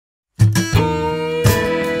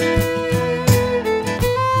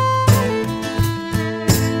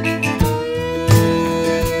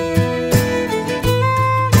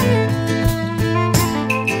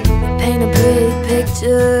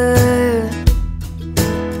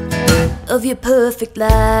of your perfect life.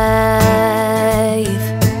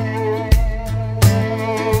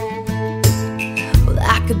 Well,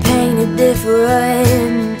 I could paint it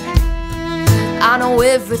different. I know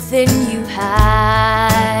everything you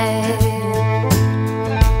hide.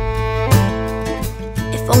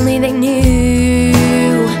 If only they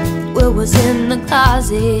knew what was in the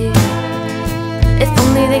closet. If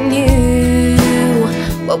only they knew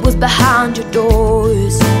what was behind your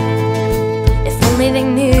doors. If only they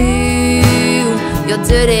knew your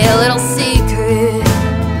dirty little secret.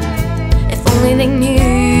 If only they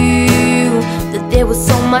knew that there was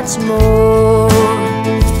so much more.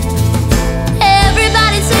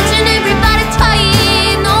 Everybody's searching, everybody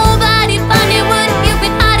trying, nobody finding what you've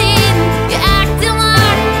been hiding. You're acting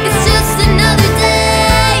like it's just another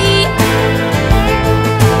day.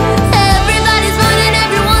 Everybody's running,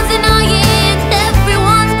 everyone's denying,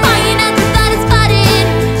 everyone's crying, everybody's fighting.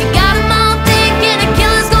 You got them all thinking a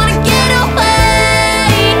killer's gonna get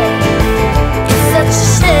away. It's such a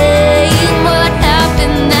shame what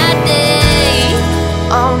happened that day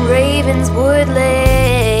on Ravenswood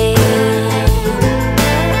Lane.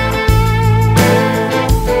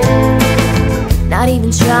 Not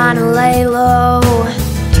even trying to lay low,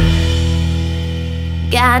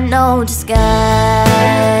 got no disguise.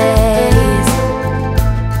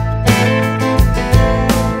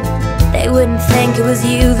 They wouldn't think it was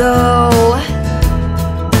you though.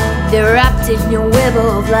 They're wrapped in your web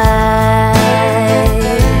of lies.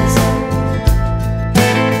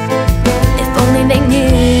 If only they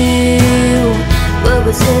knew what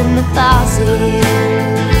was in the closet.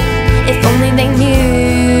 If only they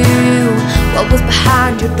knew what was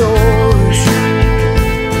behind your doors.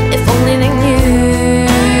 If only they knew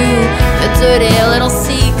your dirty little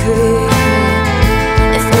secret.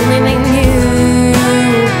 If only they knew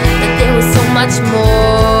that there was so much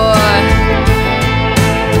more.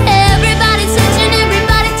 Everybody's searching,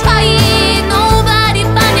 everybody trying, nobody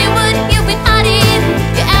finding what you've been hiding.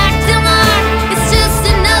 You're acting like it's just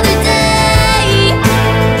another day.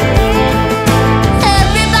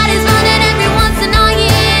 Everybody's running, everyone's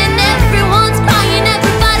denying, everyone's crying,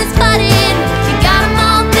 everybody's fighting. You got them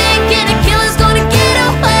all thinking a killer's gonna get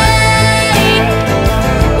away.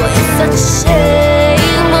 Well, it's such a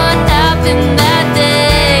shame what happened that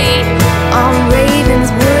day on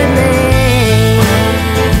Ravenswood Lane.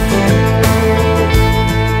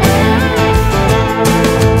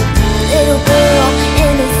 Little girl,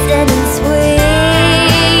 innocent and sweet.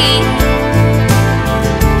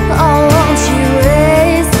 Oh, won't you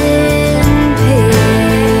rest in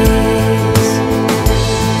peace?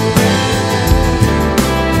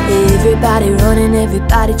 Everybody running,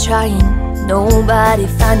 everybody trying, nobody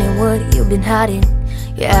finding what you've been hiding.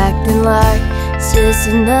 You're acting like it's just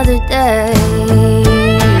another day.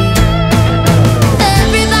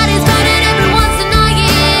 Everybody's running, everyone's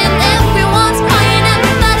denying, everyone's crying,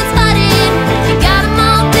 everybody's fighting. You got them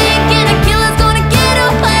all thinking a killer's gonna get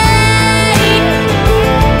away.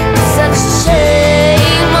 Such a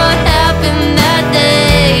shame what happened that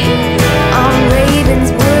day on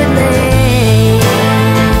Ravenswood Lane.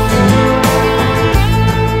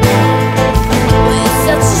 It's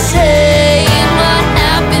such a shame what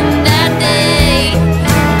happened that day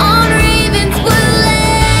on Ravenswood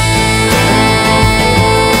Lane.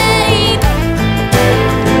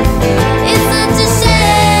 It's such a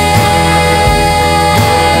shame,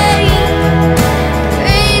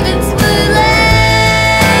 Ravenswood Lane.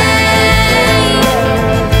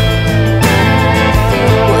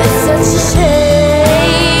 It's such a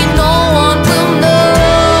shame, no one will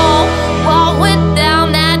know what went down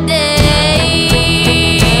that day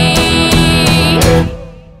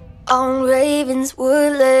on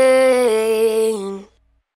Ravenswood Lane.